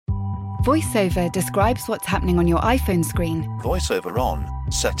VoiceOver describes what's happening on your iPhone screen, VoiceOver on,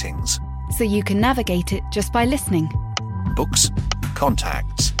 settings, so you can navigate it just by listening. books,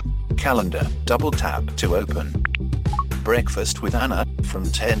 contacts, calendar, double tap to open. Breakfast with Anna from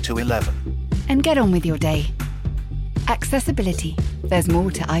 10 to 11. And get on with your day. Accessibility. There's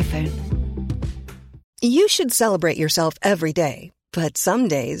more to iPhone. You should celebrate yourself every day, but some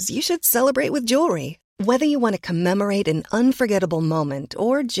days you should celebrate with jewelry. Whether you want to commemorate an unforgettable moment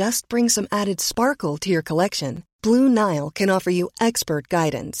or just bring some added sparkle to your collection, Blue Nile can offer you expert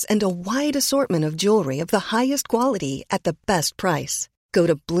guidance and a wide assortment of jewelry of the highest quality at the best price. Go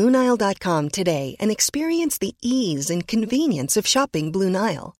to BlueNile.com today and experience the ease and convenience of shopping Blue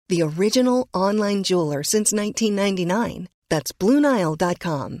Nile, the original online jeweler since 1999. That's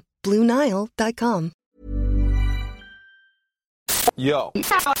BlueNile.com. BlueNile.com. Yo,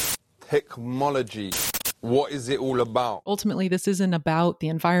 technology. What is it all about? Ultimately, this isn't about the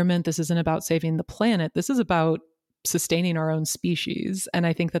environment. This isn't about saving the planet. This is about sustaining our own species. And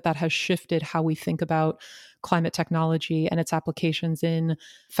I think that that has shifted how we think about climate technology and its applications in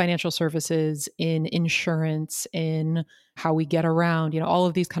financial services, in insurance, in how we get around, all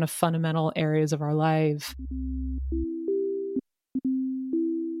of these kind of fundamental areas of our life.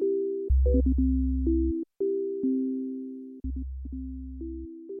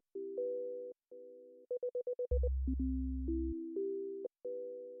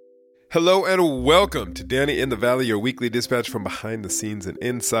 Hello and welcome to Danny in the Valley, your weekly dispatch from behind the scenes and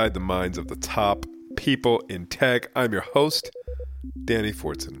inside the minds of the top people in tech. I'm your host, Danny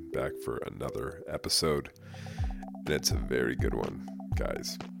Fortson, back for another episode. And it's a very good one,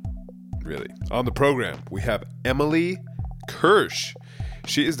 guys. Really. On the program, we have Emily Kirsch.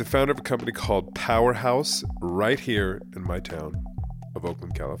 She is the founder of a company called Powerhouse right here in my town of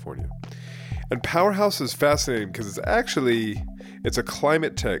Oakland, California. And Powerhouse is fascinating because it's a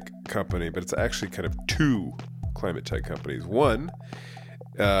climate tech company, but it's actually kind of two climate tech companies. One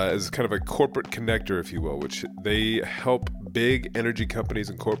is kind of a corporate connector, if you will, which they help big energy companies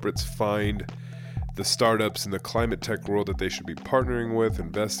and corporates find the startups in the climate tech world that they should be partnering with,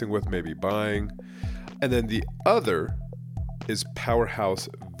 investing with, maybe buying. And then the other is Powerhouse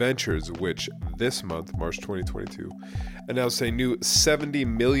Ventures, which this month, March 2022, announced a new $70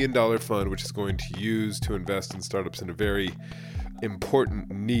 million fund, which is going to use to invest in startups in a very important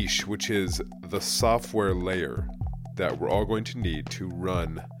niche, which is the software layer that we're all going to need to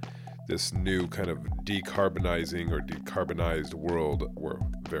run this new kind of decarbonized world we're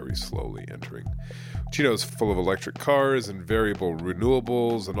very slowly entering. Which, is full of electric cars and variable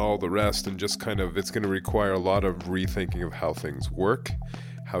renewables and all the rest, and just it's going to require a lot of rethinking of how things work,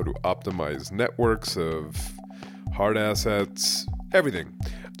 how to optimize networks of hard assets, everything.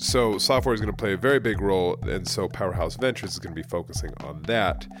 So software is going to play a very big role, and so Powerhouse Ventures is going to be focusing on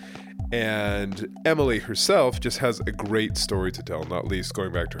that. And Emily herself just has a great story to tell, not least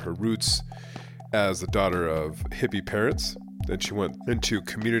going back to her roots as the daughter of hippie parents. Then she went into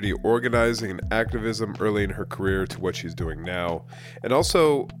community organizing and activism early in her career to what she's doing now. And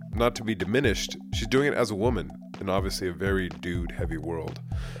also, not to be diminished, she's doing it as a woman in obviously a very dude-heavy world.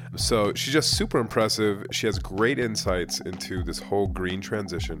 So she's just super impressive. She has great insights into this whole green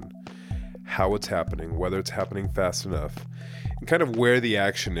transition, how it's happening, whether it's happening fast enough, and kind of where the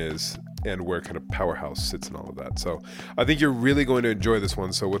action is and where kind of Powerhouse sits in all of that. So I think you're really going to enjoy this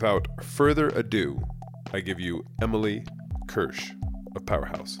one. So without further ado, I give you Emily Kirsch of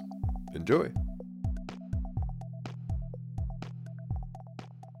Powerhouse. Enjoy.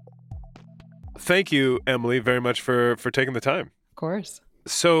 Thank you, Emily, very much for taking the time. Of course.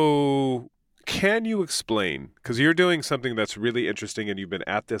 So can you explain, because you're doing something that's really interesting and you've been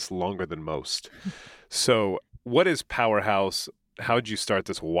at this longer than most. So what is Powerhouse? How'd you start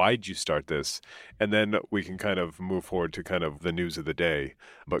this? Why'd you start this? And then we can kind of move forward to kind of the news of the day.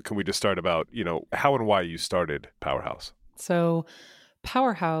 But can we just start about, how and why you started Powerhouse? So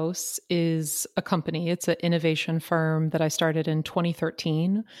Powerhouse is a company. It's an innovation firm that I started in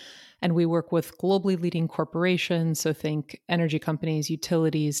 2013. And we work with globally leading corporations. So think energy companies,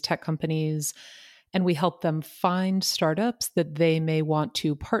 utilities, tech companies. And we help them find startups that they may want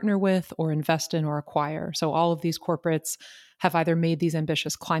to partner with or invest in or acquire. So all of these corporates have either made these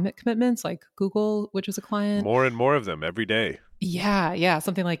ambitious climate commitments, like Google, which is a client. More and more of them every day. Yeah.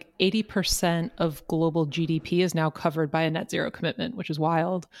 Something like 80% of global GDP is now covered by a net zero commitment, which is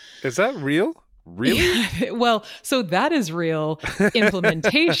wild. Is that real? Really? Well, so that is real.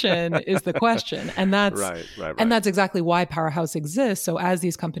 Implementation is the question. And that's right. And that's exactly why Powerhouse exists. So as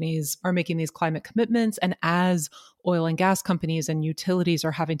these companies are making these climate commitments, and as oil and gas companies and utilities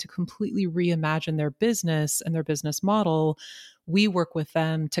are having to completely reimagine their business and their business model, we work with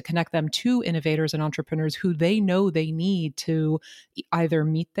them to connect them to innovators and entrepreneurs who they know they need to either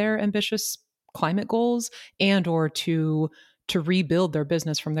meet their ambitious climate goals and or to rebuild their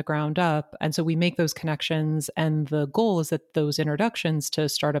business from the ground up. And so we make those connections. And the goal is that those introductions to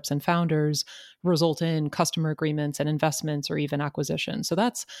startups and founders result in customer agreements and investments or even acquisitions. So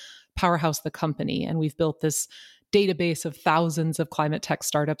that's Powerhouse, the company. And we've built this database of thousands of climate tech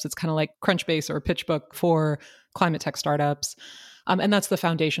startups. It's kind of like Crunchbase or PitchBook for climate tech startups. And that's the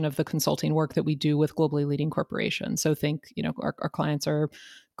foundation of the consulting work that we do with globally leading corporations. So think, our clients are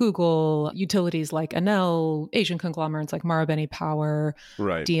Google, utilities like Enel, Asian conglomerates like Marubeni Power,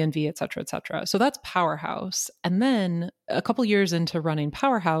 right, DNV, et cetera, et cetera. So that's Powerhouse. And then a couple years into running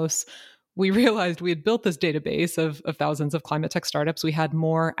Powerhouse, we realized we had built this database of thousands of climate tech startups. We had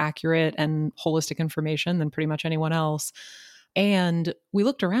more accurate and holistic information than pretty much anyone else. And we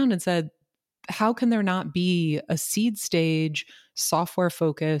looked around and said, how can there not be a seed stage,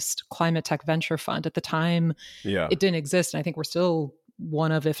 software-focused climate tech venture fund? At the time, it didn't exist. And I think we're still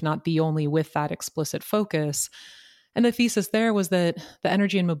one of, if not the only, with that explicit focus. And the thesis there was that the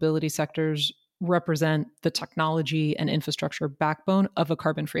energy and mobility sectors represent the technology and infrastructure backbone of a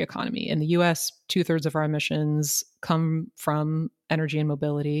carbon-free economy. In the US, 2/3 of our emissions come from energy and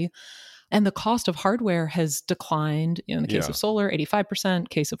mobility. And the cost of hardware has declined, in the case of solar, 85%,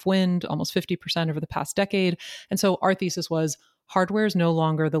 case of wind, almost 50% over the past decade. And so our thesis was hardware is no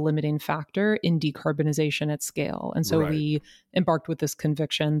longer the limiting factor in decarbonization at scale. And so we embarked with this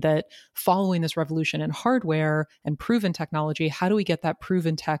conviction that following this revolution in hardware and proven technology, how do we get that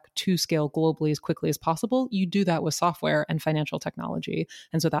proven tech to scale globally as quickly as possible? You do that with software and financial technology.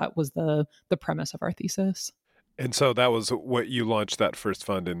 And so that was the premise of our thesis. And so that was what you launched that first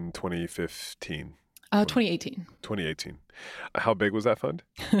fund in 2015? 2018. 2018. How big was that fund?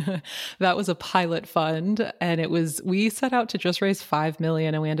 That was a pilot fund. And we set out to just raise 5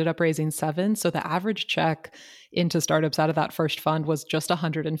 million and we ended up raising 7. So the average check into startups out of that first fund was just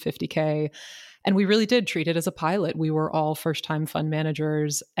 $150K. And we really did treat it as a pilot. We were all first-time fund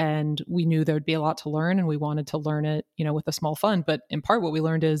managers and we knew there'd be a lot to learn and we wanted to learn it, with a small fund. But in part, what we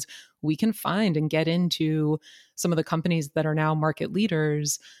learned is we can find and get into some of the companies that are now market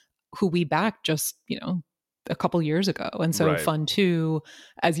leaders who we backed just, a couple years ago. And so Fund 2,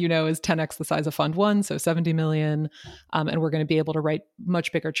 as you know, is 10x the size of Fund 1, so 70 million. And we're going to be able to write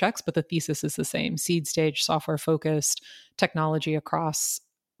much bigger checks, but the thesis is the same. Seed stage, software-focused technology across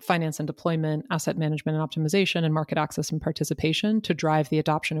finance and deployment, asset management and optimization, and market access and participation to drive the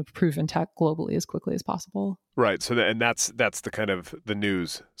adoption of proven tech globally as quickly as possible. Right. So that's the kind of the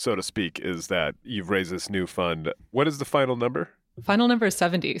news, so to speak, is that you've raised this new fund. What is the final number? Final number is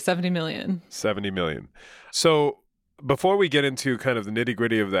 70 million. 70 million. So before we get into kind of the nitty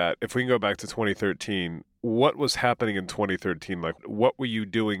gritty of that, if we can go back to 2013, what was happening in 2013? Like, what were you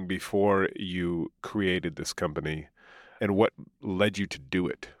doing before you created this company and what led you to do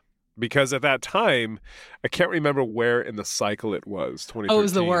it? Because at that time, I can't remember where in the cycle it was. 2013. Oh, it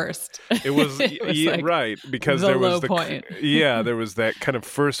was the worst. It was, right, because there was point. There was that kind of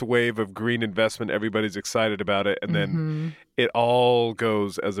first wave of green investment. Everybody's excited about it, and then it all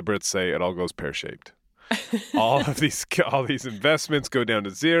goes, as the Brits say, it all goes pear-shaped. all these investments go down to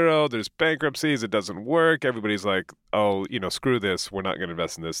zero. There's bankruptcies. It doesn't work. Everybody's like, oh, screw this. We're not going to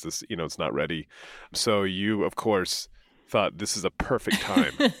invest in this. This, it's not ready. So you, of course, thought this is a perfect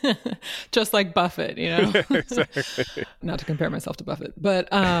time. Just like Buffett, Exactly. Not to compare myself to Buffett. But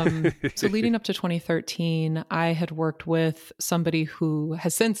so leading up to 2013, I had worked with somebody who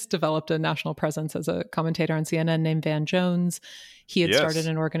has since developed a national presence as a commentator on CNN named Van Jones. He had started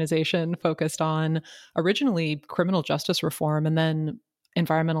an organization focused on originally criminal justice reform and then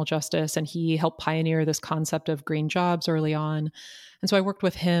environmental justice. And he helped pioneer this concept of green jobs early on. And so I worked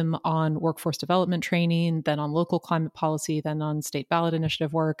with him on workforce development training, then on local climate policy, then on state ballot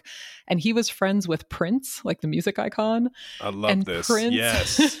initiative work. And he was friends with Prince, like the music icon. I love this. Prince,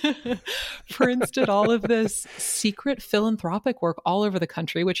 yes. Prince did all of this secret philanthropic work all over the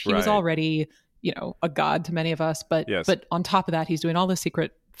country, which he was already, a god to many of us. But on top of that, he's doing all this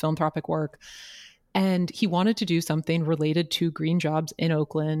secret philanthropic work. And he wanted to do something related to green jobs in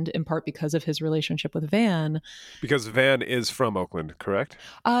Oakland, in part because of his relationship with Van. Because Van is from Oakland, correct?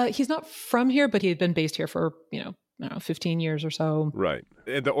 He's not from here, but he had been based here for, 15 years or so. Right.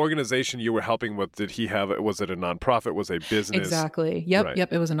 And the organization you were helping with, did he have, was it a nonprofit? Was it a business? Exactly. Yep. Right.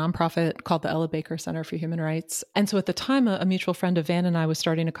 Yep. It was a nonprofit called the Ella Baker Center for Human Rights. And so at the time, a mutual friend of Van and I was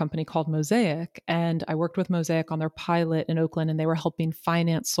starting a company called Mosaic. And I worked with Mosaic on their pilot in Oakland, and they were helping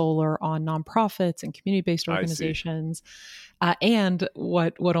finance solar on nonprofits and community-based organizations. And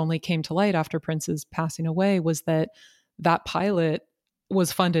what only came to light after Prince's passing away was that that pilot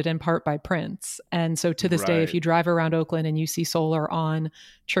was funded in part by Prince. And so to this day, if you drive around Oakland and you see solar on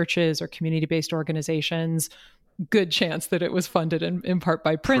churches or community-based organizations, good chance that it was funded in part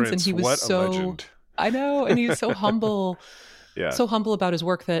by Prince. And he was what so, a legend. I know. And he was so humble, Yeah. so humble about his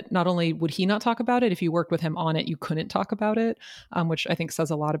work that not only would he not talk about it, if you worked with him on it, you couldn't talk about it, which I think says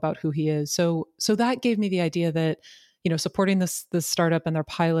a lot about who he is. So that gave me the idea that, supporting this startup and their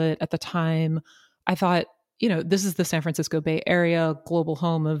pilot at the time, I thought, this is the San Francisco Bay Area, global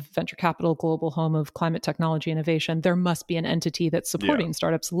home of venture capital, global home of climate technology innovation. There must be an entity that's supporting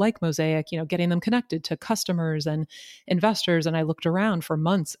startups like Mosaic, getting them connected to customers and investors. And I looked around for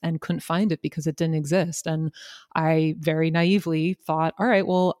months and couldn't find it because it didn't exist. And I very naively thought, all right,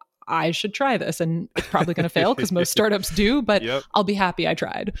 well, I should try this. And it's probably going to fail because most startups do, but I'll be happy I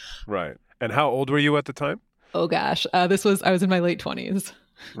tried. Right. And how old were you at the time? Oh, gosh. I was in my late 20s.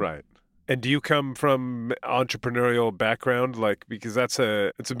 Right. And do you come from entrepreneurial background? Because it's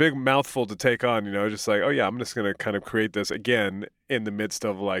a big mouthful to take on, just like, oh yeah, I'm just going to kind of create this again in the midst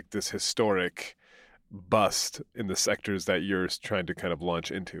of this historic bust in the sectors that you're trying to kind of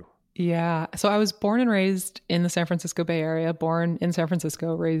launch into. Yeah. So I was born and raised in the San Francisco Bay Area, born in San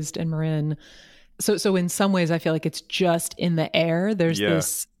Francisco, raised in Marin. So in some ways, I feel like it's just in the air. There's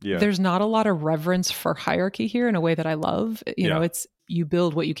there's not a lot of reverence for hierarchy here in a way that I love. It's, you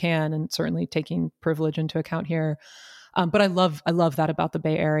build what you can, and certainly taking privilege into account here. But I love that about the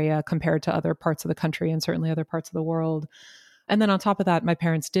Bay Area compared to other parts of the country and certainly other parts of the world. And then on top of that, my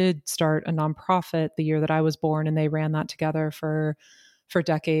parents did start a nonprofit the year that I was born, and they ran that together for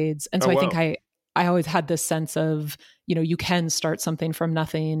decades. And so I think I always had this sense of, you can start something from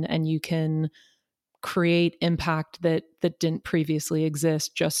nothing and you can create impact that didn't previously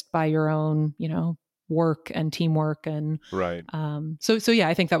exist just by your own, work and teamwork. And right. So yeah,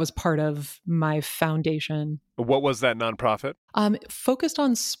 I think that was part of my foundation. What was that nonprofit? Focused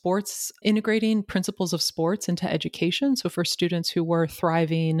on sports, integrating principles of sports into education. So for students who were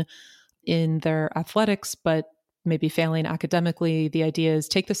thriving in their athletics, but maybe failing academically, the idea is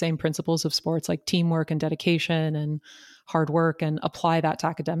take the same principles of sports like teamwork and dedication and hard work and apply that to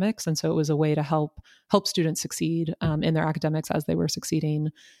academics. And so it was a way to help students succeed in their academics as they were succeeding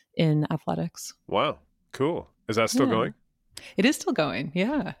in athletics. Wow. Cool. Is that still going? It is still going.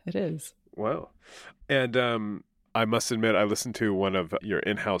 Yeah, it is. Wow. And I must admit, I listened to one of your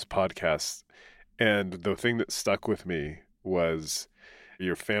in-house podcasts, and the thing that stuck with me was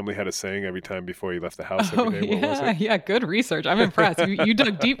your family had a saying every time before you left the house every day. What was it? Yeah, good research. I'm impressed. You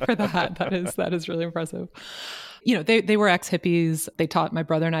dug deep for that. That is really impressive. They were ex-hippies. They taught my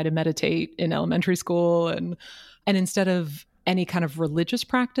brother and I to meditate in elementary school, and instead of any kind of religious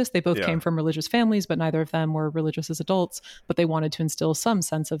practice, they both came from religious families, but neither of them were religious as adults. But they wanted to instill some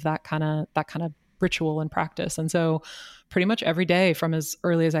sense of that kind of ritual and practice. And so pretty much every day from as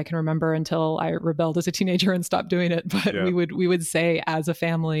early as I can remember until I rebelled as a teenager and stopped doing it. But we would say as a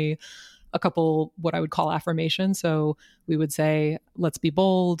family a couple what I would call affirmations. So we would say, let's be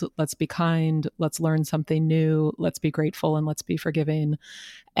bold, let's be kind, let's learn something new, let's be grateful, and let's be forgiving.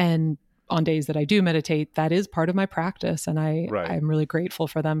 And on days that I do meditate, that is part of my practice. And I'm really grateful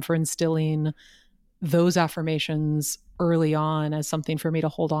for them for instilling those affirmations early on as something for me to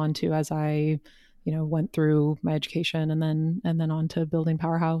hold on to as I went through my education and then on to building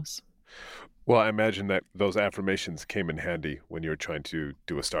Powerhouse. Well, I imagine that those affirmations came in handy when you were trying to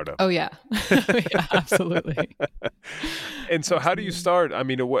do a startup. Oh, yeah. Yeah, absolutely. And so how do you start? I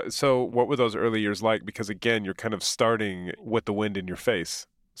mean, what were those early years like? Because again, you're kind of starting with the wind in your face,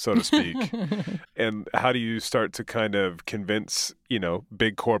 so to speak. And how do you start to kind of convince,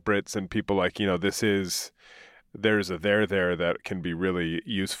 big corporates and people like, there's a there that can be really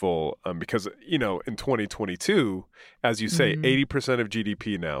useful because, in 2022, as you say, 80% of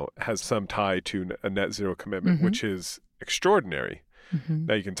GDP now has some tie to a net zero commitment, which is extraordinary.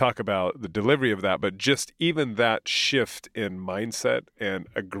 Now you can talk about the delivery of that, but just even that shift in mindset and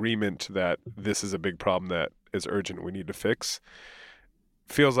agreement that this is a big problem that is urgent, we need to fix,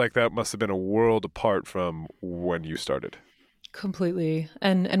 feels like that must have been a world apart from when you started. Completely.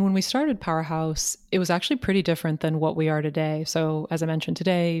 And when we started Powerhouse, it was actually pretty different than what we are today. So as I mentioned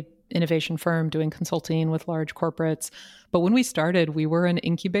today, innovation firm doing consulting with large corporates. But when we started, we were an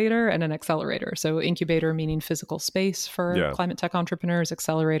incubator and an accelerator. So incubator meaning physical space for climate tech entrepreneurs,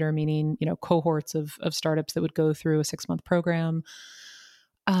 accelerator meaning, cohorts of startups that would go through a 6-month program.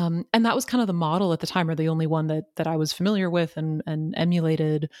 And that was kind of the model at the time, or the only one that I was familiar with and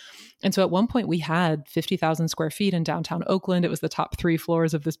emulated. And so at one point we had 50,000 square feet in downtown Oakland. It was the top 3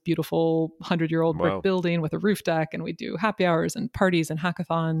 floors of this beautiful 100-year-old brick building with a roof deck. And we do happy hours and parties and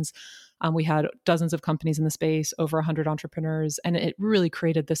hackathons. We had dozens of companies in the space, over 100 entrepreneurs, and it really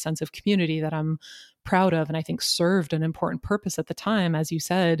created this sense of community that I'm proud of and I think served an important purpose at the time. As you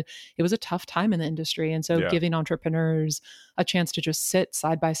said, it was a tough time in the industry. And so giving entrepreneurs a chance to just sit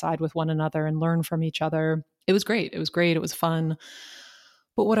side by side with one another and learn from each other, it was great. It was great. It was fun.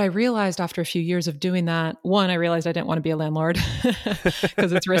 But what I realized after a few years of doing that, one, I realized I didn't want to be a landlord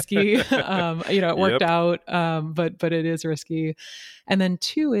because it's risky. It worked out, but it is risky. And then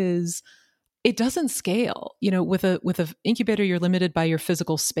two is it doesn't scale. With a incubator, you're limited by your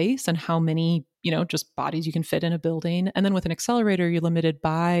physical space and how many, just bodies you can fit in a building. And then with an accelerator, you're limited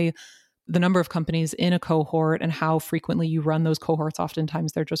by the number of companies in a cohort and how frequently you run those cohorts.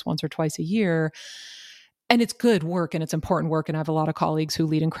 Oftentimes they're just once or twice a year. And it's good work and it's important work. And I have a lot of colleagues who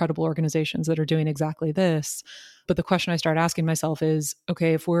lead incredible organizations that are doing exactly this. But the question I start asking myself is,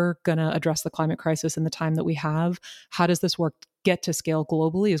 okay, if we're going to address the climate crisis in the time that we have, how does this work get to scale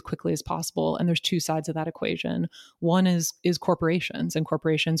globally as quickly as possible? And there's two sides of that equation. One is corporations, and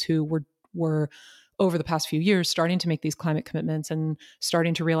corporations who were over the past few years starting to make these climate commitments and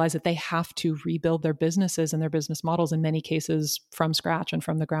starting to realize that they have to rebuild their businesses and their business models in many cases from scratch and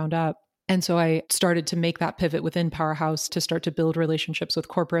from the ground up. And so I started to make that pivot within Powerhouse to start to build relationships with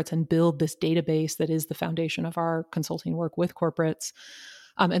corporates and build this database that is the foundation of our consulting work with corporates.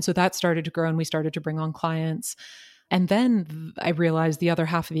 And so that started to grow and we started to bring on clients. And then I realized the other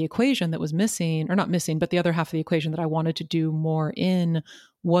half of the equation that was missing, or not missing, but the other half of the equation that I wanted to do more in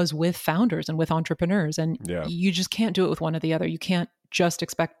was with founders and with entrepreneurs. And you just can't do it with one or the other. You can't just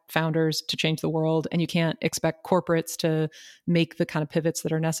expect founders to change the world, and you can't expect corporates to make the kind of pivots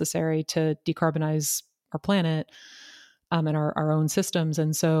that are necessary to decarbonize our planet and our own systems.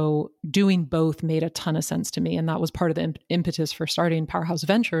 And so doing both made a ton of sense to me. And that was part of the impetus for starting Powerhouse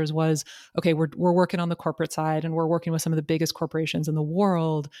Ventures was, okay, we're working on the corporate side and we're working with some of the biggest corporations in the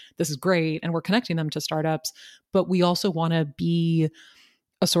world. This is great. And we're connecting them to startups, but we also want to be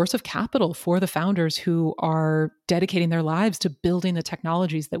a source of capital for the founders who are dedicating their lives to building the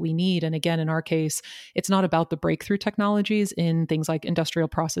technologies that we need. And again, in our case, it's not about the breakthrough technologies in things like industrial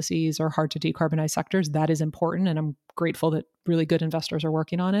processes or hard to decarbonize sectors. That is important. And I'm grateful that really good investors are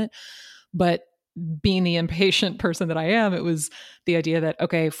working on it. But being the impatient person that I am, it was the idea that,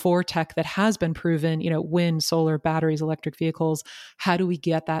 okay, for tech that has been proven, wind, solar, batteries, electric vehicles, how do we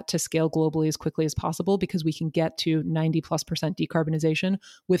get that to scale globally as quickly as possible? Because we can get to 90+% decarbonization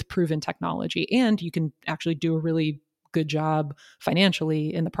with proven technology. And you can actually do a really good job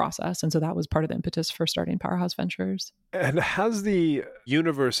financially in the process. And so that was part of the impetus for starting Powerhouse Ventures. And has the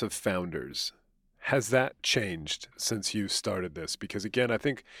universe of founders, has that changed since you started this? Because again, I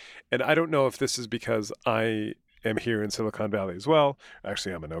think, and I don't know if this is because I am here in Silicon Valley as well.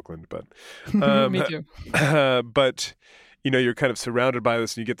 Actually, I'm in Oakland, but me too. But you're kind of surrounded by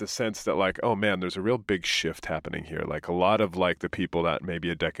this, and you get the sense that like, oh man, there's a real big shift happening here. Like a lot of like the people that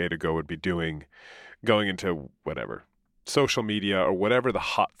maybe a decade ago would be going into whatever social media or whatever the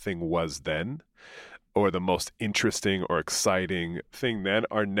hot thing was then, or the most interesting or exciting thing then,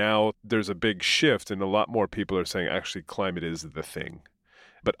 are now, there's a big shift and a lot more people are saying actually climate is the thing.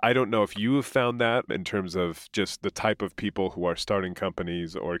 But I don't know if you have found that in terms of just the type of people who are starting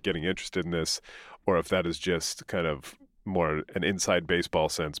companies or getting interested in this, or if that is just kind of more an inside baseball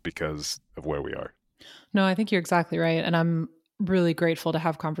sense because of where we are. No, I think you're exactly right. And I'm really grateful to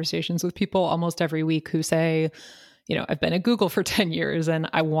have conversations with people almost every week who say, I've been at Google for 10 years and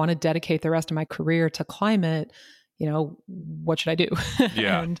I want to dedicate the rest of my career to climate. What should I do?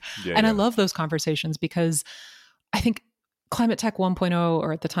 And I love those conversations because I think climate tech 1.0,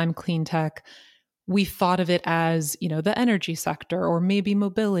 or at the time clean tech, we thought of it as, the energy sector or maybe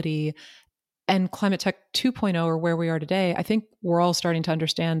mobility. And climate tech 2.0, or where we are today, I think we're all starting to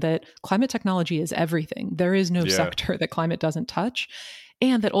understand that climate technology is everything. There is no sector that climate doesn't touch.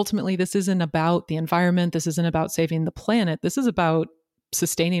 And that ultimately this isn't about the environment. This isn't about saving the planet. This is about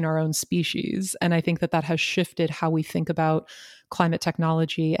sustaining our own species. And I think that has shifted how we think about climate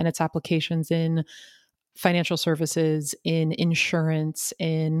technology and its applications in financial services, in insurance,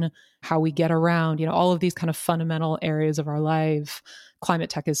 in how we get around, all of these kind of fundamental areas of our life. Climate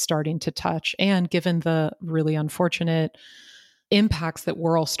tech is starting to touch. And given the really unfortunate impacts that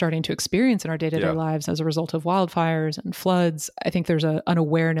we're all starting to experience in our day-to-day lives as a result of wildfires and floods, I think there's an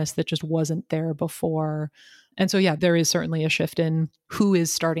awareness that just wasn't there before. And so, there is certainly a shift in who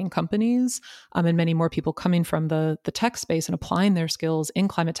is starting companies, and many more people coming from the tech space and applying their skills in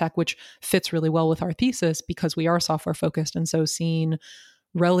climate tech, which fits really well with our thesis because we are software focused. And so seeing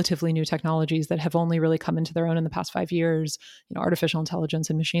relatively new technologies that have only really come into their own in the past 5 years, artificial intelligence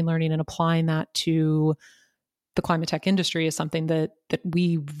and machine learning, and applying that to the climate tech industry is something that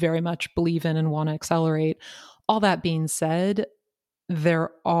we very much believe in and want to accelerate. All that being said,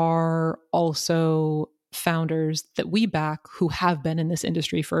 there are also founders that we back who have been in this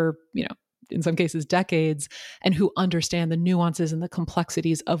industry for, in some cases decades, and who understand the nuances and the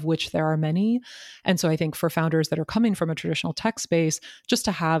complexities of which there are many. And so I think for founders that are coming from a traditional tech space, just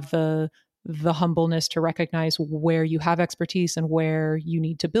to have the humbleness to recognize where you have expertise and where you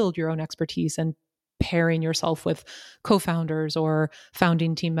need to build your own expertise, and pairing yourself with co-founders or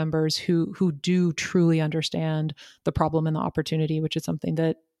founding team members who do truly understand the problem and the opportunity, which is something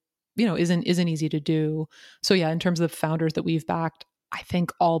that isn't easy to do. So yeah, in terms of founders that we've backed, I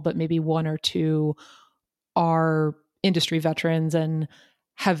think all but maybe one or two are industry veterans and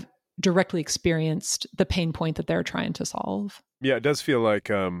have directly experienced the pain point that they're trying to solve. Yeah, it does feel like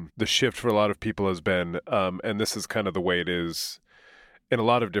the shift for a lot of people has been, and this is kind of the way it is in a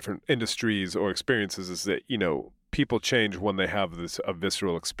lot of different industries or experiences, is that, people change when they have a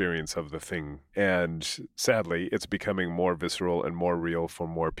visceral experience of the thing. And sadly, it's becoming more visceral and more real for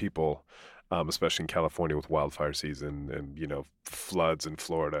more people, especially in California with wildfire season and, floods in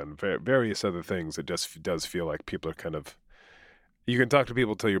Florida and various other things. It just does feel like people are kind of, you can talk to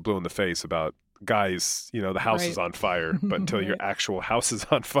people till you're blue in the face about, guys, the house is on fire, but until your actual house is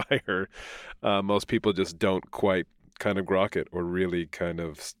on fire, most people just don't quite kind of grok it or really kind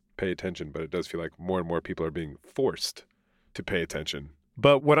of pay attention. But it does feel like more and more people are being forced to pay attention.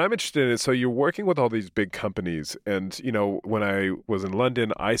 But what I'm interested in is, so you're working with all these big companies, and, when I was in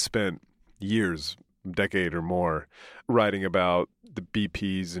London, I spent years, decade or more, writing about the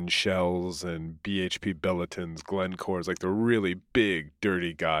BPs and Shells and BHP Billotins, Glencores, like the really big,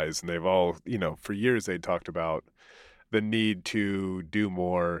 dirty guys. And they've all, for years they talked about the need to do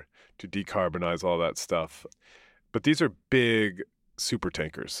more, to decarbonize, all that stuff. But these are big super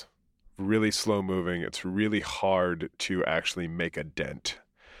tankers, really slow moving. It's really hard to actually make a dent.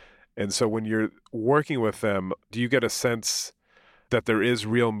 And so when you're working with them, do you get a sense that there is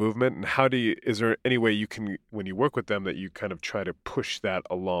real movement? And is there any way you can, when you work with them, that you kind of try to push that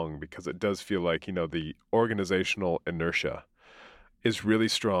along? Because it does feel like, the organizational inertia is really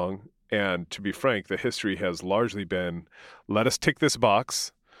strong. And to be frank, the history has largely been, let us tick this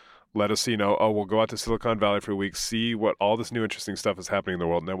box. Let us, we'll go out to Silicon Valley for a week, see what all this new interesting stuff is happening in the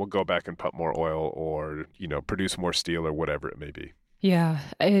world, and then we'll go back and pump more oil or, produce more steel or whatever it may be. Yeah,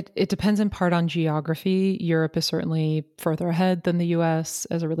 it depends in part on geography. Europe is certainly further ahead than the US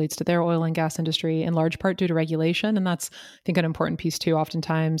as it relates to their oil and gas industry, in large part due to regulation. And that's, I think, an important piece too.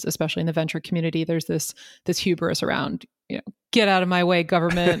 Oftentimes, especially in the venture community, there's this hubris around, get out of my way,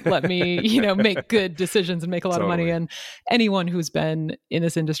 government, let me, make good decisions and make a lot of money. And anyone who's been in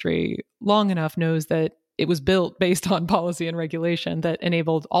this industry long enough knows that it was built based on policy and regulation that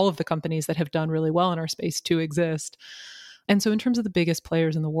enabled all of the companies that have done really well in our space to exist. And so in terms of the biggest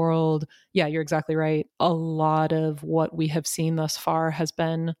players in the world, yeah, you're exactly right. A lot of what we have seen thus far has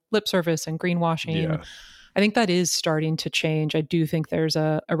been lip service and greenwashing. Yeah. I think that is starting to change. I do think there's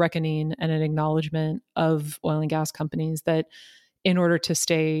a reckoning and an acknowledgement of oil and gas companies that in order to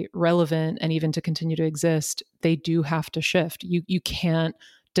stay relevant and even to continue to exist, they do have to shift. You can't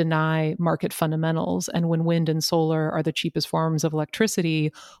deny market fundamentals. And when wind and solar are the cheapest forms of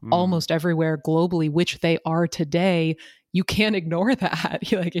electricity almost everywhere globally, which they are today, you can't ignore that.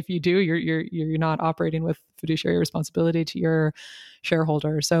 Like if you do, you're not operating with fiduciary responsibility to your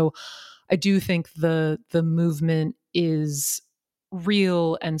shareholder. So I do think the movement is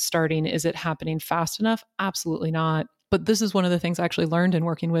real and starting. Is it happening fast enough? Absolutely not. But this is one of the things I actually learned in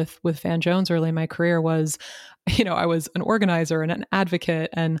working with Van Jones early in my career was, I was an organizer and an advocate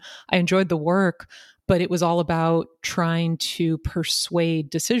and I enjoyed the work, but it was all about trying to persuade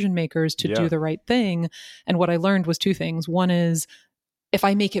decision makers to do the right thing. And what I learned was two things. One is, if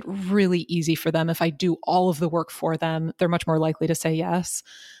I make it really easy for them, if I do all of the work for them, they're much more likely to say yes.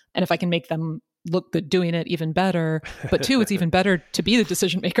 And if I can make them look good doing it, even better. But two, it's even better to be the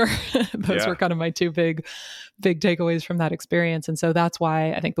decision maker. Those were kind of my two big takeaways from that experience. And so that's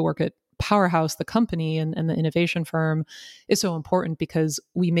why I think the work at Powerhouse, the company and the innovation firm, is so important, because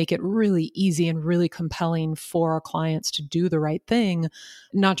we make it really easy and really compelling for our clients to do the right thing,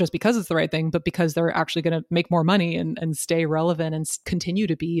 not just because it's the right thing, but because they're actually going to make more money and stay relevant and continue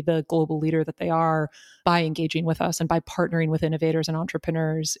to be the global leader that they are by engaging with us and by partnering with innovators and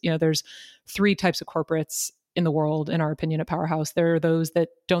entrepreneurs. There's three types of corporates in the world, in our opinion, at Powerhouse. There are those that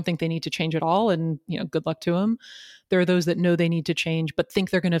don't think they need to change at all, and good luck to them. There are those that know they need to change, but think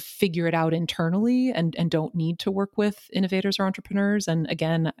they're going to figure it out internally and don't need to work with innovators or entrepreneurs. And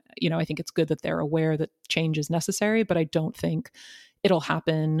again, I think it's good that they're aware that change is necessary, but I don't think it'll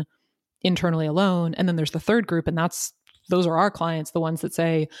happen internally alone. And then there's the third group, and those are our clients, the ones that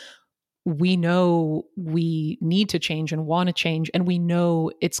say, we know we need to change and want to change, and we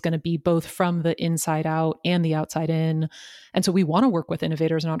know it's going to be both from the inside out and the outside in. And so we want to work with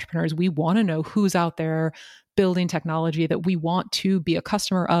innovators and entrepreneurs. We want to know who's out there building technology that we want to be a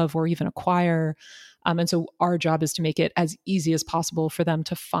customer of or even acquire. And so our job is to make it as easy as possible for them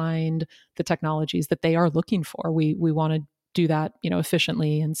to find the technologies that they are looking for. We want to do that,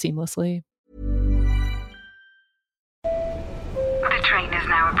 efficiently and seamlessly. The train is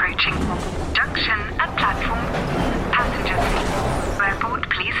now approaching. Junction at platform. Passengers, airport,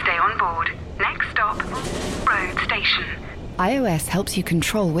 please stay on board. Next stop, road station. iOS helps you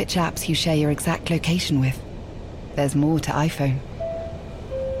control which apps you share your exact location with. There's more to iPhone.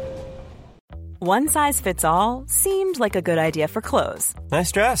 One size fits all seemed like a good idea for clothes.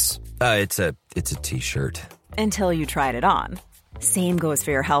 Nice dress. It's a t-shirt. Until you tried it on. Same goes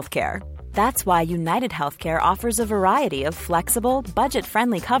for your healthcare. That's why United Healthcare offers a variety of flexible,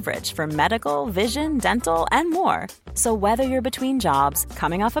 budget-friendly coverage for medical, vision, dental, and more. So whether you're between jobs,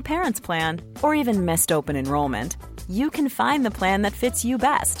 coming off a parent's plan, or even missed open enrollment, you can find the plan that fits you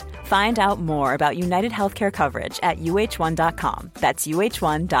best. Find out more about United Healthcare coverage at uh1.com. That's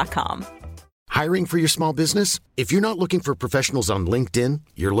uh1.com. Hiring for your small business? If you're not looking for professionals on LinkedIn,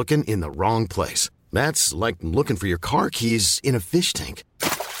 you're looking in the wrong place. That's like looking for your car keys in a fish tank.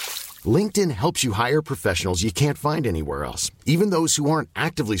 LinkedIn helps you hire professionals you can't find anywhere else, even those who aren't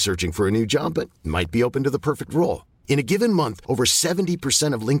actively searching for a new job but might be open to the perfect role. In a given month, over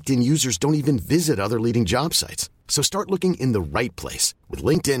 70% of LinkedIn users don't even visit other leading job sites. So start looking in the right place. With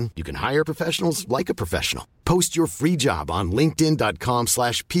LinkedIn, you can hire professionals like a professional. Post your free job on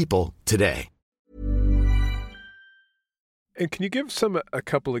linkedin.com/people today. And can you give a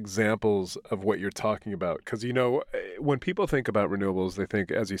couple examples of what you're talking about? Because, when people think about renewables, they think,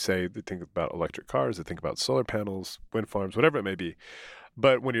 as you say, they think about electric cars, they think about solar panels, wind farms, whatever it may be.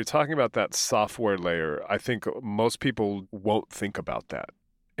 But when you're talking about that software layer, I think most people won't think about that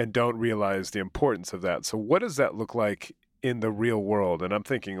and don't realize the importance of that. So what does that look like in the real world? And I'm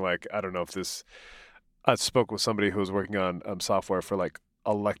thinking I spoke with somebody who was working on software for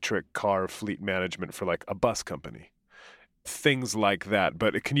electric car fleet management for a bus company. Things like that.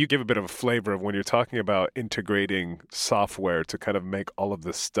 But can you give a bit of a flavor of when you're talking about integrating software to kind of make all of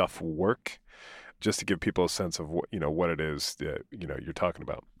this stuff work, just to give people a sense of what it is that you're talking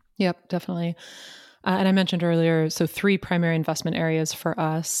about? Yep, definitely. And I mentioned earlier, so 3 primary investment areas for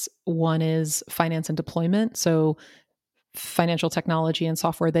us. One is finance and deployment. So financial technology and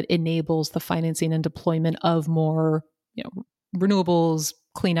software that enables the financing and deployment of more, renewables,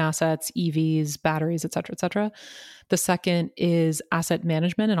 clean assets, EVs, batteries, et cetera, et cetera. The second is asset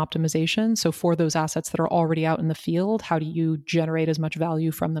management and optimization. So for those assets that are already out in the field, how do you generate as much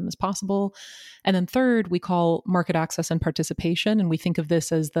value from them as possible? And then third, we call market access and participation. And we think of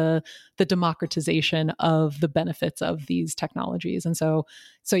this as the democratization of the benefits of these technologies. And so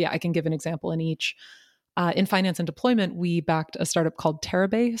yeah, I can give an example in each. In finance and deployment, we backed a startup called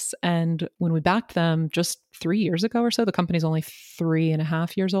Terabase. And when we backed them just 3 years ago or so, the company's only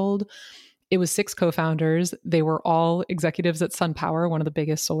 3.5 years old. It was 6 co-founders. They were all executives at SunPower, one of the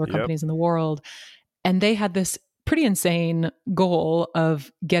biggest solar companies in the world. And they had this pretty insane goal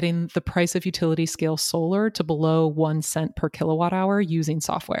of getting the price of utility scale solar to below 1 cent per kilowatt hour using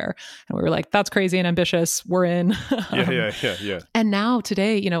software. And we were like, that's crazy and ambitious. We're in. Yeah. And now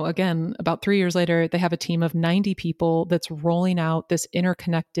today, again, about 3 years later, they have a team of 90 people that's rolling out this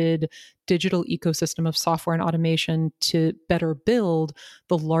interconnected digital ecosystem of software and automation to better build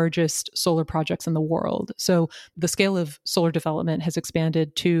the largest solar projects in the world. So the scale of solar development has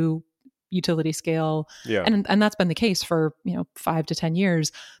expanded to utility scale. Yeah. And that's been the case for, 5 to 10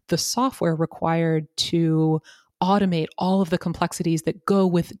 years. The software required to automate all of the complexities that go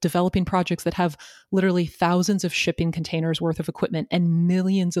with developing projects that have literally thousands of shipping containers worth of equipment and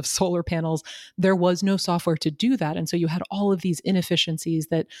millions of solar panels. There was no software to do that. And so you had all of these inefficiencies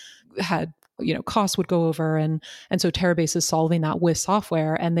that had costs would go over. And so Terabase is solving that with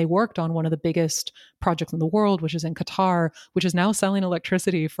software. And they worked on one of the biggest projects in the world, which is in Qatar, which is now selling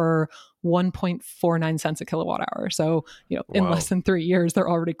electricity for 1.49 cents a kilowatt hour. So, in less than 3 years, they're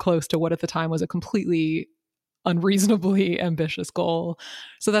already close to what at the time was a completely unreasonably ambitious goal.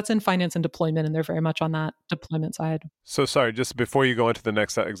 So that's in finance and deployment, and they're very much on that deployment side. So sorry, just before you go into the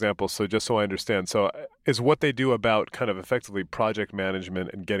next example, so just so I understand, so is what they do about kind of effectively project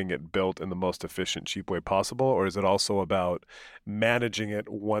management and getting it built in the most efficient, cheap way possible, or is it also about managing it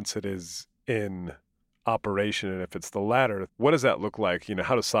once it is in operation? And if it's the latter, what does that look like? You know,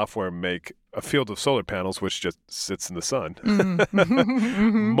 how does software make a field of solar panels, which just sits in the sun,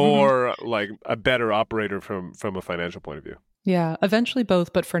 more like a better operator from a financial point of view? Yeah, eventually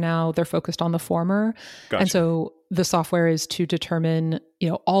both, but for now they're focused on the former. Gotcha. And so the software is to determine,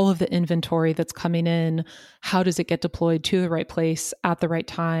 all of the inventory that's coming in, how does it get deployed to the right place at the right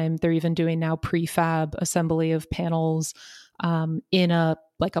time? They're even doing now prefab assembly of panels in a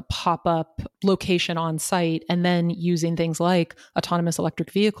pop-up location on site, and then using things like autonomous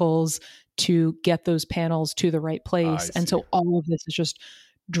electric vehicles to get those panels to the right place. And so all of this is just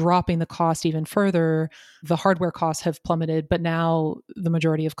dropping the cost even further. The hardware costs have plummeted, but now the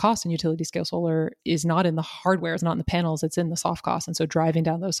majority of costs in utility scale solar is not in the hardware, it's not in the panels, it's in the soft costs. And so driving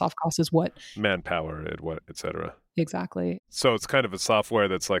down those soft costs is what manpower, et cetera. Exactly. So it's kind of a software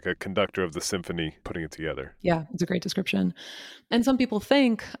that's like a conductor of the symphony, putting it together. Yeah, it's a great description. And some people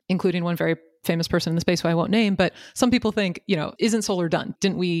think, including one very famous person in the space who I won't name, but some people think, isn't solar done?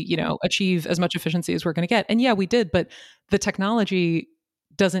 Didn't we, achieve as much efficiency as we're going to get? And yeah, we did, but the technology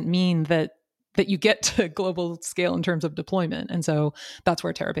doesn't mean that you get to global scale in terms of deployment. And so that's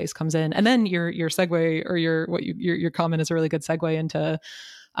where Terabase comes in. And then your segue, or your comment is a really good segue into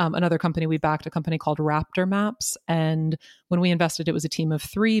another company we backed, a company called Raptor Maps. And when we invested, it was a team of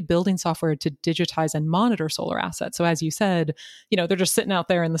 3 building software to digitize and monitor solar assets. So as you said, they're just sitting out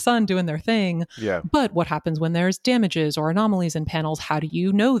there in the sun doing their thing. Yeah. But what happens when there's damages or anomalies in panels? How do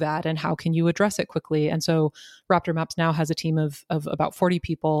you know that? And how can you address it quickly? And so Raptor Maps now has a team of about 40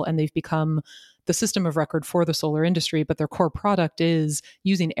 people, and they've become the system of record for the solar industry. But their core product is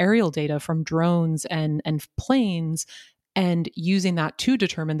using aerial data from drones and planes, and using that to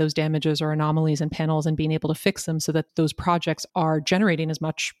determine those damages or anomalies in panels and being able to fix them so that those projects are generating as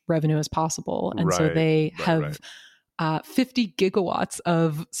much revenue as possible. And so they have 50 gigawatts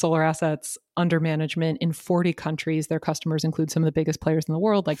of solar assets under management in 40 countries. Their customers include some of the biggest players in the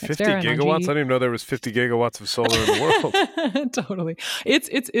world, like 50 NextEra gigawatts? and I didn't even know there was 50 gigawatts of solar in the world. Totally.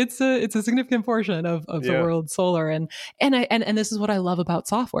 It's a significant portion of the world's solar. And this is what I love about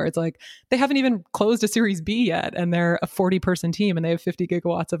software. It's like they haven't even closed a Series B yet, and they're a 40-person team, and they have 50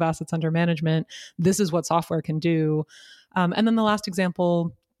 gigawatts of assets under management. This is what software can do. And then the last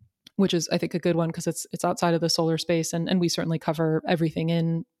example, which is, I think, a good one because it's outside of the solar space, and we certainly cover everything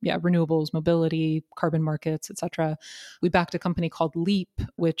in renewables, mobility, carbon markets, et cetera. We backed a company called Leap,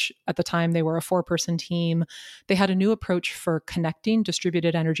 which at the time they were a 4-person team. They had a new approach for connecting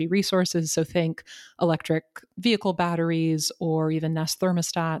distributed energy resources, so think electric vehicle batteries or even Nest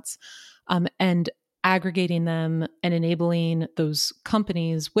thermostats, and aggregating them and enabling those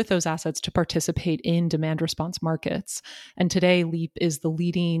companies with those assets to participate in demand response markets. And today, Leap is the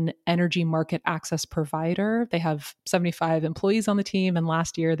leading energy market access provider. They have 75 employees on the team, and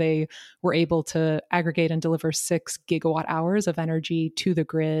last year they were able to aggregate and deliver 6 gigawatt hours of energy to the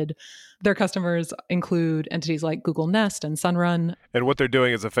grid. Their customers include entities like Google Nest and Sunrun. And what they're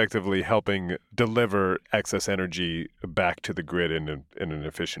doing is effectively helping deliver excess energy back to the grid in an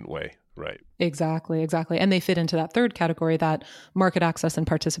efficient way. Right. Exactly. And they fit into that third category, that market access and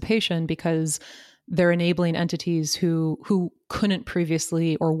participation, because they're enabling entities who couldn't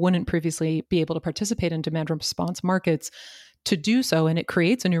previously or wouldn't previously be able to participate in demand response markets to do so. And it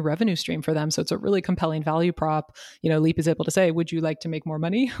creates a new revenue stream for them. So it's a really compelling value prop. Leap is able to say, would you like to make more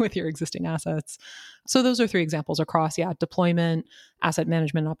money with your existing assets? So those are 3 examples across, deployment, asset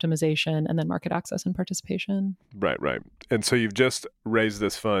management, optimization, and then market access and participation. Right. And so you've just raised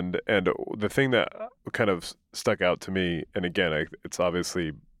this fund. And the thing that kind of stuck out to me, and again, it's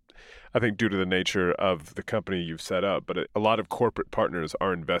obviously, I think, due to the nature of the company you've set up, but a lot of corporate partners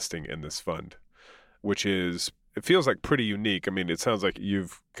are investing in this fund, which is, it feels like pretty unique. I mean, it sounds like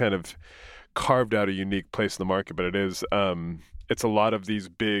you've kind of carved out a unique place in the market, but it is, it's a lot of these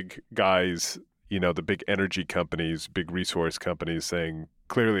big guys, the big energy companies, big resource companies saying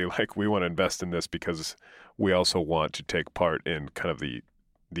clearly, like, we want to invest in this because we also want to take part in kind of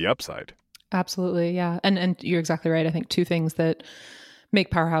the upside. Absolutely. Yeah. And you're exactly right. I think 2 things that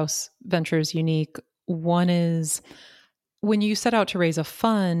make Powerhouse Ventures unique. One is when you set out to raise a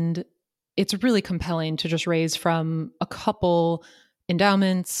fund, it's really compelling to just raise from a couple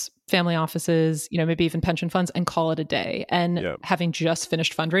endowments, family offices, maybe even pension funds, and call it a day. And having just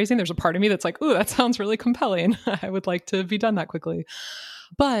finished fundraising, there's a part of me that's like, ooh, that sounds really compelling. I would like to be done that quickly.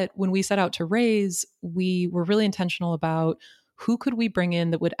 But when we set out to raise, we were really intentional about who could we bring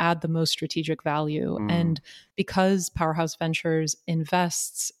in that would add the most strategic value. And because Powerhouse Ventures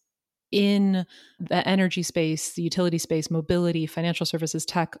invests in the energy space, the utility space, mobility, financial services,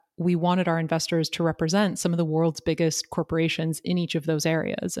 tech, we wanted our investors to represent some of the world's biggest corporations in each of those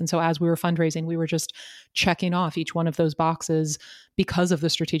areas. And so as we were fundraising, we were just checking off each one of those boxes because of the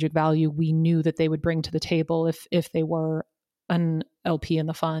strategic value we knew that they would bring to the table if they were an LP in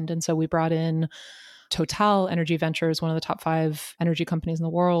the fund. And so we brought in Total Energy Ventures, one of the top 5 energy companies in the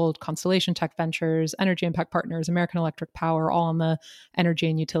world, Constellation Tech Ventures, Energy Impact Partners, American Electric Power, all on the energy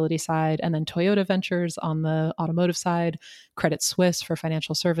and utility side, and then Toyota Ventures on the automotive side, Credit Suisse for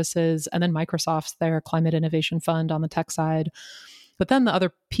financial services, and then Microsoft's their Climate Innovation Fund on the tech side. But then the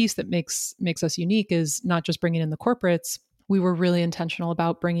other piece that makes us unique is not just bringing in the corporates. We were really intentional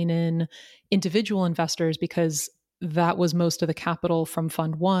about bringing in individual investors because that was most of the capital from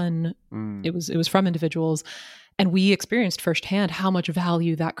Fund 1. It was from individuals. And we experienced firsthand how much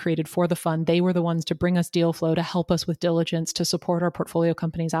value that created for the fund. They were the ones to bring us deal flow, to help us with diligence, to support our portfolio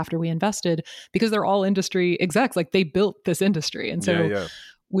companies after we invested, because they're all industry execs. Like, they built this industry. And so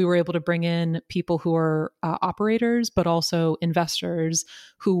we were able to bring in people who are operators, but also investors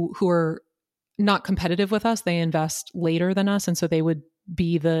who are not competitive with us. They invest later than us. And so they would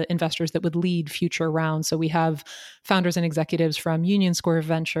be the investors that would lead future rounds. So we have founders and executives from Union Square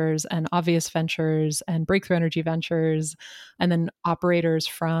Ventures and Obvious Ventures and Breakthrough Energy Ventures, and then operators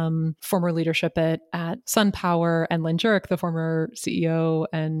from former leadership at SunPower, and Lynn Jurek, the former CEO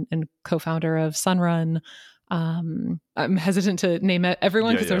and co-founder of Sunrun. I'm hesitant to name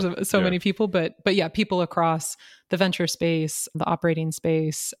everyone because there's so many people, but yeah, people across the venture space, the operating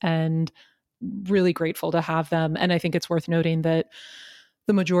space, and really grateful to have them. And I think it's worth noting that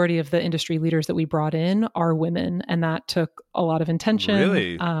the majority of the industry leaders that we brought in are women, and that took a lot of intention.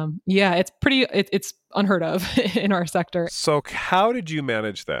 Really? It's unheard of in our sector. So how did you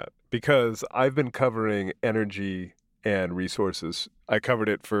manage that? Because I've been covering energy and resources. I covered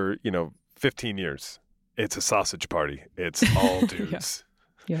it for, 15 years. It's a sausage party. It's all dudes.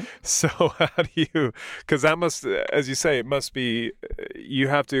 Yeah. So how do you, because that must, as you say, it must be, you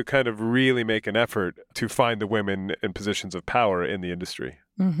have to kind of really make an effort to find the women in positions of power in the industry.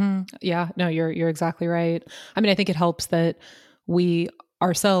 Mm-hmm. Yeah, no, you're exactly right. I mean, I think it helps that we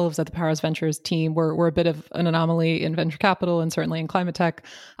ourselves at the Powerhouse Ventures team, we're a bit of an anomaly in venture capital and certainly in climate tech.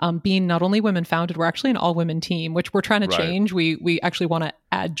 Being not only women founded, we're actually an all women team, which we're trying to change. We actually want to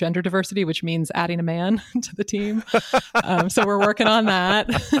add gender diversity, which means adding a man to the team. So we're working on that.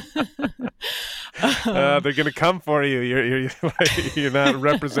 They're going to come for you. You're not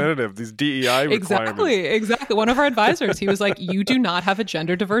representative. These DEI requirements. Exactly. One of our advisors, he was like, "You do not have a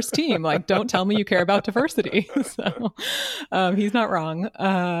gender diverse team. Like, don't tell me you care about diversity." So he's not wrong.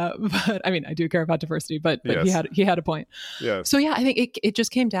 But I mean, I do care about diversity, but yes. he had a point. Yeah. So yeah, I think it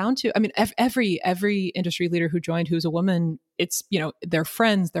just came down to, I mean, every industry leader who joined who's a woman, it's, their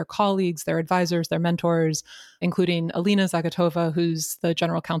friends, their colleagues, their advisors, their mentors, including Alina Zagatova, who's the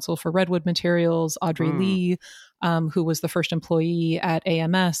general counsel for Redwood Materials, Audrey Lee, who was the first employee at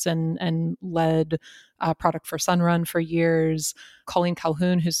AMS and led product for Sunrun for years, Colleen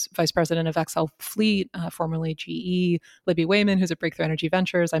Calhoun, who's vice president of XL Fleet, formerly GE, Libby Wayman, who's at Breakthrough Energy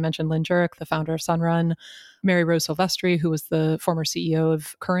Ventures. I mentioned Lynn Jurek, the founder of Sunrun, Mary Rose Silvestri, who was the former CEO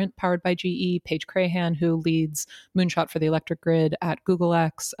of Current, powered by GE, Paige Crahan, who leads Moonshot for the electric grid at Google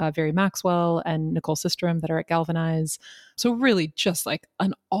X, Very Maxwell, and Nicole Systrom that are at Galvanize. So really just like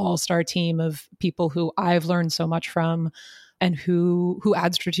an all-star team of people who I've learned so much from, and who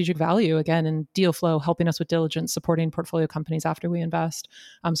add strategic value, again, in deal flow, helping us with diligence, supporting portfolio companies after we invest.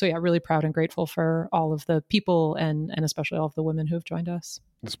 So yeah, really proud and grateful for all of the people and especially all of the women who have joined us.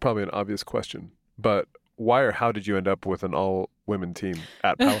 This is probably an obvious question, but why or how did you end up with an all-women team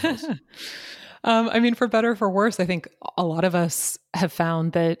at Powerhouse? I mean, for better or for worse, I think a lot of us have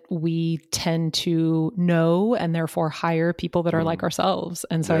found that we tend to know and therefore hire people that are like ourselves.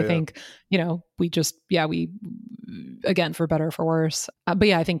 And so I think, we again, for better or for worse. But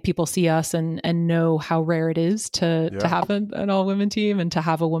yeah, I think people see us and know how rare it is to have an all-women team and to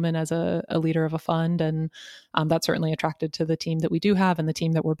have a woman as a leader of a fund. And that's certainly attracted to the team that we do have and the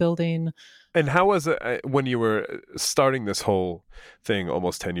team that we're building. And how was it when you were starting this whole thing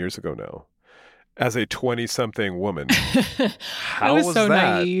almost 10 years ago now? As a 20-something woman, I was so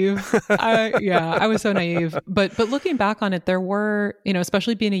naive. I was so naive. But looking back on it, there were,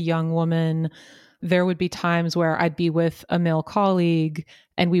 especially being a young woman, there would be times where I'd be with a male colleague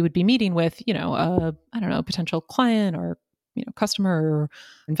and we would be meeting with, a potential client or, customer or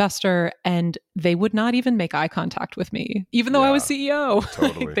investor, and they would not even make eye contact with me, even though I was CEO.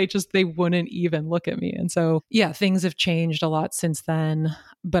 Totally. They wouldn't even look at me. And so, yeah, things have changed a lot since then,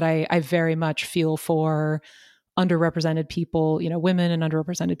 but I very much feel for underrepresented people, women and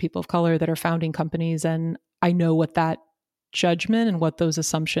underrepresented people of color that are founding companies. And I know what that judgment and what those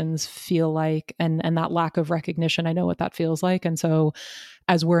assumptions feel like, and that lack of recognition, I know what that feels like. And so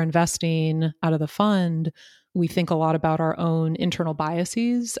as we're investing out of the fund, we think a lot about our own internal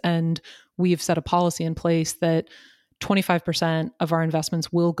biases, and we've set a policy in place that 25% of our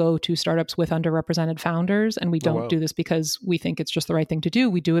investments will go to startups with underrepresented founders. And we don't do this because we think it's just the right thing to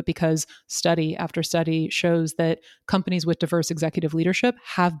do. We do it because study after study shows that companies with diverse executive leadership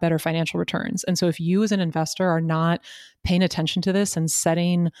have better financial returns. And so if you as an investor are not paying attention to this and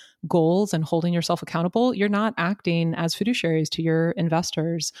setting goals and holding yourself accountable, you're not acting as fiduciaries to your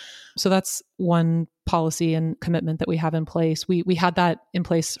investors. So that's one policy and commitment that we have in place. We had that in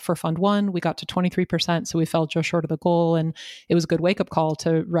place for Fund 1. We got to 23%, so we fell just short of the goal. And it was a good wake-up call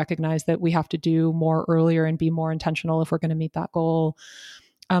to recognize that we have to do more earlier and be more intentional if we're going to meet that goal.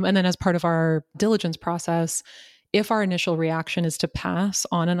 And then as part of our diligence process, if our initial reaction is to pass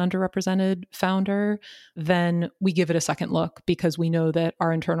on an underrepresented founder, then we give it a second look because we know that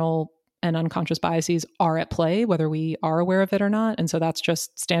our internal and unconscious biases are at play, whether we are aware of it or not. And so that's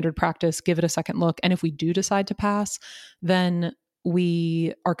just standard practice. Give it a second look. And if we do decide to pass, then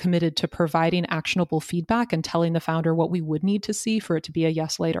we are committed to providing actionable feedback and telling the founder what we would need to see for it to be a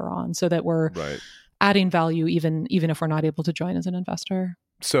yes later on, so that we're adding value even if we're not able to join as an investor.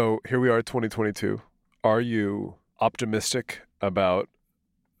 So here we are, 2022. Are you optimistic about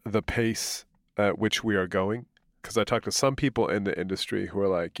the pace at which we are going? Because I talked to some people in the industry who are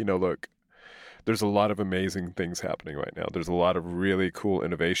like, look, there's a lot of amazing things happening right now. There's a lot of really cool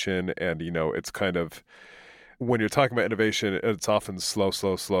innovation. And, it's kind of, when you're talking about innovation, it's often slow,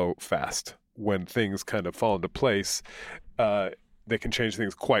 fast. When things kind of fall into place, they can change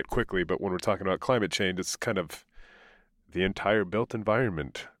things quite quickly. But when we're talking about climate change, it's kind of the entire built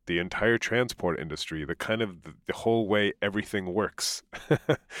environment, the entire transport industry, the whole way everything works.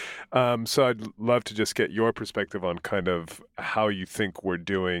 So I'd love to just get your perspective on kind of how you think we're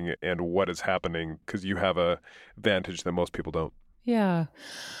doing and what is happening, because you have a vantage that most people don't. Yeah.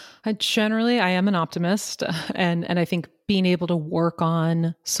 I am an optimist. And I think being able to work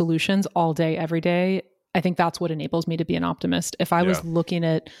on solutions all day, every day, I think that's what enables me to be an optimist. If I was looking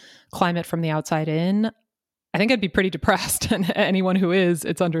at climate from the outside in, I think I'd be pretty depressed, and anyone who is,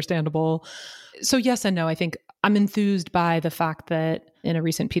 it's understandable. So yes and no. I think I'm enthused by the fact that in a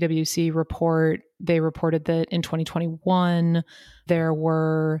recent PwC report, they reported that in 2021, there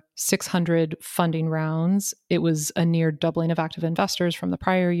were 600 funding rounds. It was a near doubling of active investors from the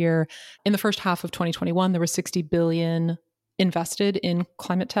prior year. In the first half of 2021, there was $60 billion invested in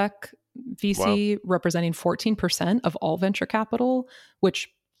climate tech VC, representing 14% of all venture capital, which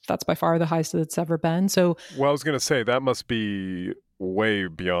that's by far the highest that it's ever been. So, well, I was going to say that must be way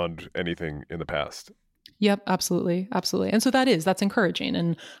beyond anything in the past. Yep, absolutely. Absolutely. And so that's encouraging.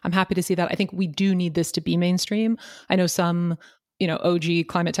 And I'm happy to see that. I think we do need this to be mainstream. I know some, OG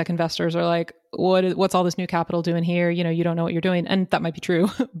climate tech investors are like, what's all this new capital doing here? You don't know what you're doing. And that might be true,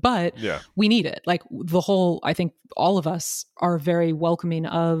 but we need it. Like I think all of us are very welcoming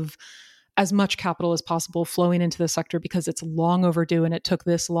of as much capital as possible flowing into the sector, because it's long overdue, and it took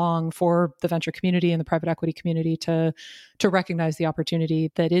this long for the venture community and the private equity community to recognize the opportunity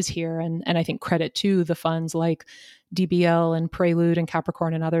that is here. And I think credit to the funds like DBL and Prelude and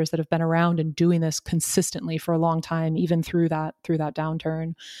Capricorn and others that have been around and doing this consistently for a long time, even through that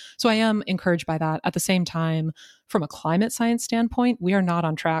downturn. So I am encouraged by that. At the same time, from a climate science standpoint, we are not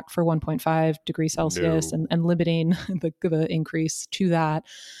on track for 1.5 degrees Celsius and limiting the increase to that.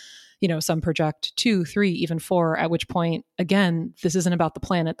 Some project 2, 3, even 4, at which point, again, this isn't about the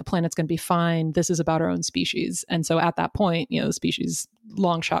planet. The planet's going to be fine. This is about our own species. And so at that point, the species,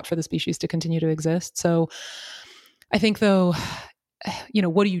 long shot for the species to continue to exist. So I think though,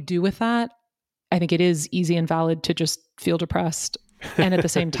 what do you do with that? I think it is easy and valid to just feel depressed. And at the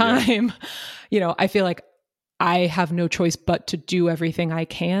same time, I feel like I have no choice but to do everything I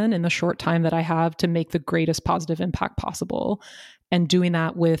can in the short time that I have to make the greatest positive impact possible. And doing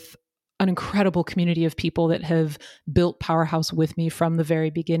that with an incredible community of people that have built Powerhouse with me from the very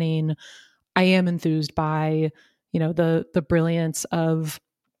beginning. I am enthused by, the brilliance of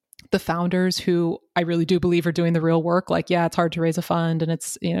the founders who I really do believe are doing the real work. Like, it's hard to raise a fund and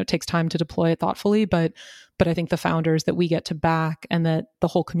it's, it takes time to deploy it thoughtfully, but I think the founders that we get to back and that the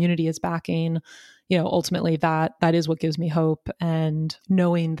whole community is backing, ultimately that is what gives me hope. And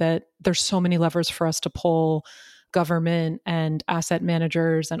knowing that there's so many levers for us to pull, government and asset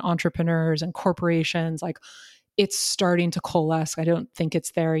managers and entrepreneurs and corporations, like it's starting to coalesce. I don't think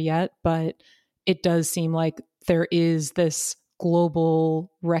it's there yet, but it does seem like there is this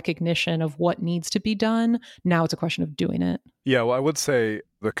global recognition of what needs to be done. Now it's a question of doing it. Yeah, well, I would say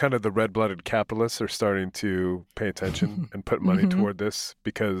the red-blooded capitalists are starting to pay attention and put money toward this,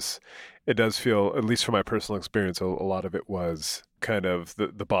 because it does feel, at least from my personal experience, a lot of it was kind of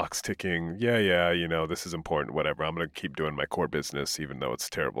the box ticking. Yeah, this is important, whatever. I'm going to keep doing my core business, even though it's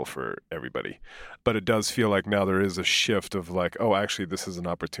terrible for everybody. But it does feel like now there is a shift of like, oh, actually, this is an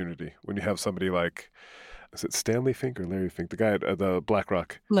opportunity. When you have somebody like, is it Stanley Fink or Larry Fink, the guy at the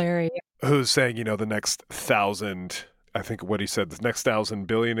BlackRock? Larry. Who's saying, the next 1,000, I think what he said, the next 1,000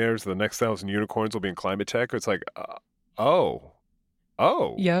 billionaires, the next 1,000 unicorns will be in climate tech. It's like, yep.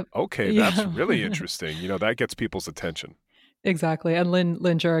 Okay, that's really interesting. That gets people's attention. Exactly. And Lynn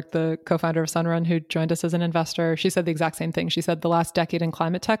Jurek, the co-founder of Sunrun, who joined us as an investor, she said the exact same thing. She said the last decade in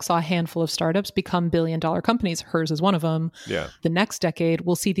climate tech saw a handful of startups become billion-dollar companies. Hers is one of them. Yeah. The next decade,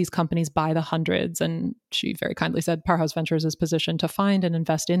 we'll see these companies by the hundreds. And she very kindly said Powerhouse Ventures is positioned to find and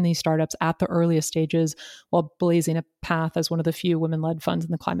invest in these startups at the earliest stages while blazing a path as one of the few women-led funds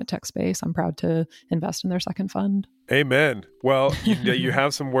in the climate tech space. I'm proud to invest in their second fund. Amen. Well, you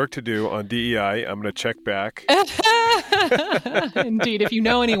have some work to do on DEI. I'm going to check back. Indeed. If you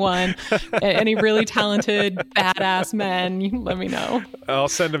know anyone, any really talented, badass men, you can let me know. I'll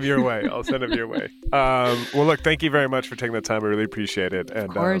send them your way. Well, look, thank you very much for taking the time. I really appreciate it. And,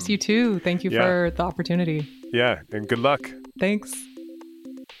 of course, you too. Thank you for the opportunity. Yeah, and good luck. Thanks.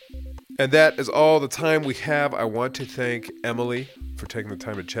 And that is all the time we have. I want to thank Emily for taking the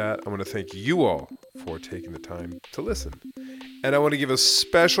time to chat. I want to thank you all for taking the time to listen. And I want to give a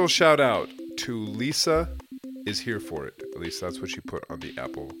special shout out to Lisa is here for it. At least that's what she put on the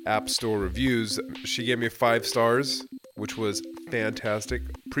Apple App Store reviews. She gave me 5 stars, which was fantastic.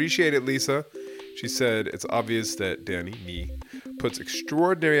 Appreciate it, Lisa. She said, it's obvious that Danny, me, puts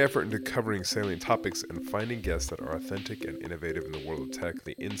extraordinary effort into covering salient topics and finding guests that are authentic and innovative in the world of tech.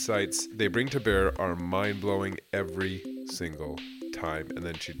 The insights they bring to bear are mind-blowing every single time. And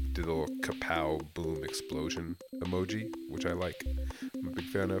then she did a little kapow boom explosion emoji, which I like. I'm a big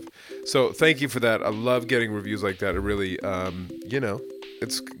fan of. So thank you for that. I love getting reviews like that. It really,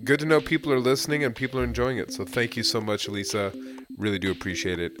 it's good to know people are listening and people are enjoying it. So thank you so much, Lisa. Really do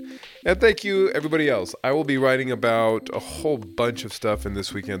appreciate it. And thank you, everybody else. I will be writing about a whole bunch of stuff in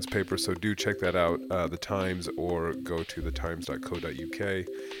this weekend's paper, so do check that out, The Times, or go to thetimes.co.uk.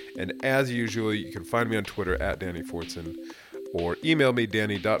 And as usual, you can find me on Twitter at Danny Fortson, or email me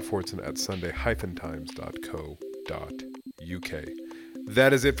danny.fortson@sunday-times.co.uk.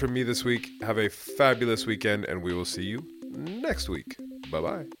 That is it from me this week. Have a fabulous weekend, and we will see you next week.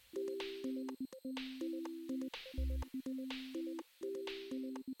 Bye-bye.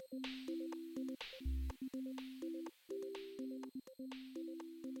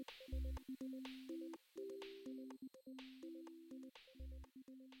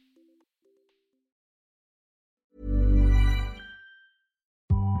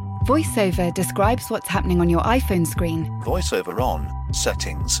 VoiceOver describes what's happening on your iPhone screen. VoiceOver on,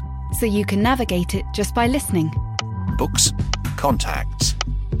 settings. So you can navigate it just by listening. Books, contacts,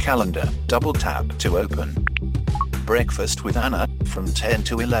 calendar, double tap to open. Breakfast with Anna from 10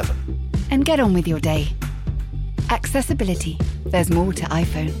 to 11. And get on with your day. Accessibility. There's more to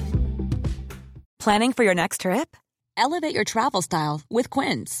iPhone. Planning for your next trip? Elevate your travel style with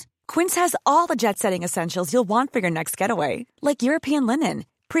Quince. Quince has all the jet-setting essentials you'll want for your next getaway, like European linen,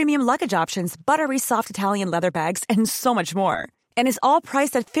 premium luggage options, buttery soft Italian leather bags, and so much more. And is all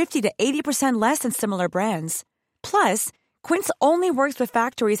priced at 50 to 80% less than similar brands. Plus, Quince only works with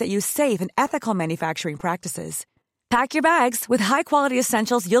factories that use safe and ethical manufacturing practices. Pack your bags with high-quality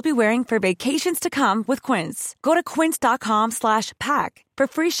essentials you'll be wearing for vacations to come with Quince. Go to quince.com/pack for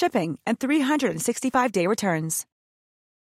free shipping and 365-day returns.